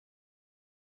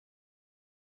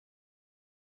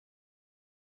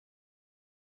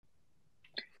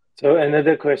So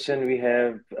another question we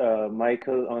have,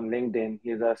 Michael on LinkedIn.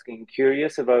 He's asking,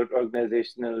 curious about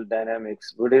organizational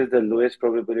dynamics. What is the lowest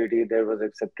probability that was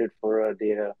accepted for a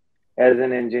data? As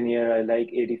an engineer, I like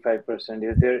 85%.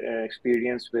 Is there an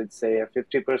experience with, say, a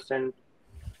 50%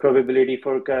 probability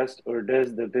forecast, or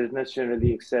does the business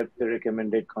generally accept the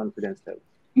recommended confidence level?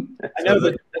 I know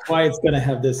that Wyatt's going to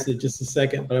have this in just a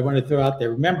second, but I want to throw out there.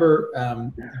 Remember,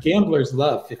 gamblers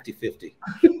love 50-50.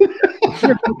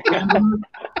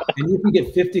 And you can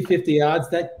get 50-50 odds.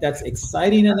 That's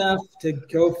exciting enough to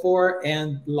go for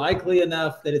and likely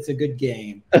enough that it's a good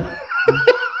game.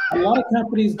 A lot of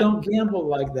companies don't gamble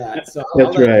like that. So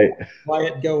That's right.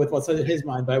 Wyatt go with what's in his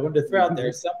mind, but I wanted to throw out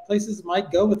there, some places might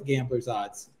go with gamblers'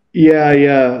 odds.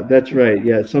 Yeah, that's right.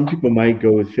 Yeah, some people might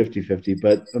go with 50-50,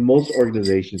 but most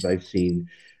organizations I've seen,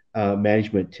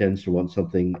 management tends to want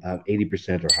something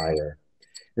 80% or higher.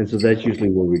 And so that's usually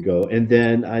where we go. And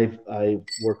then I've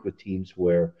worked with teams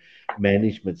where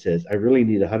management says, I really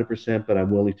need 100%, but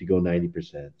I'm willing to go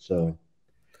 90%. So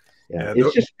yeah,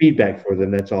 it's just feedback for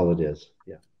them. That's all it is.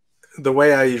 Yeah. The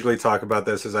way I usually talk about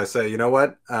this is I say, you know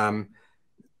what?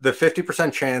 The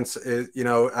 50% chance is, you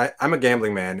know, I'm a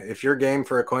gambling man. If you're game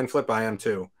for a coin flip, I am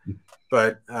too.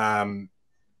 But are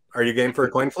you game for a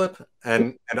coin flip?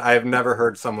 And I've never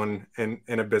heard someone in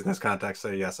a business context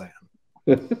say, yes, I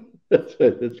am. That's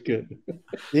good.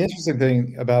 The interesting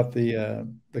thing about the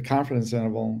confidence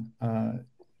interval,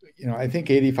 you know, I think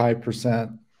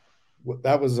 85%,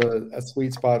 that was a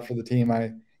sweet spot for the team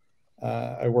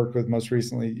I worked with most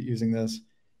recently using this.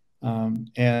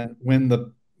 And when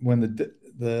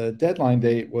the deadline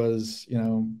date was, you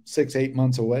know, 6-8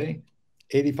 months away,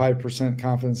 85%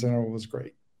 confidence interval was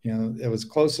great. You know, it was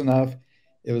close enough.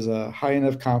 It was a high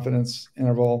enough confidence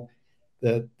interval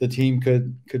that the team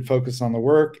could focus on the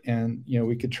work, and, you know,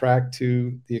 we could track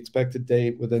to the expected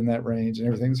date within that range, and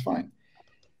everything's fine.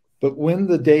 But when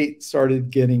the date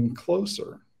started getting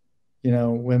closer, you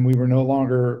know, when we were no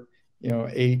longer, you know,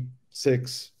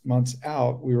 6 months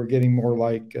out, we were getting more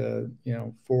like, you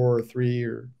know, 4 or 3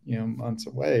 or, you know, months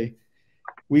away,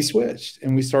 we switched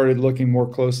and we started looking more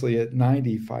closely at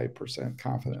 95%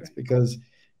 confidence, because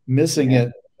missing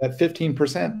it at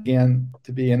 15% began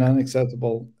to be an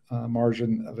unacceptable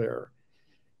margin of error.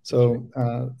 So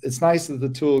it's nice that the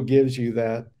tool gives you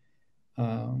that,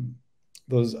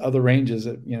 those other ranges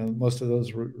that, you know, most of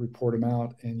those report them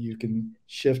out, and you can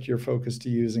shift your focus to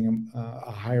using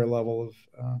a higher level of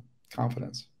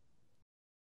confidence.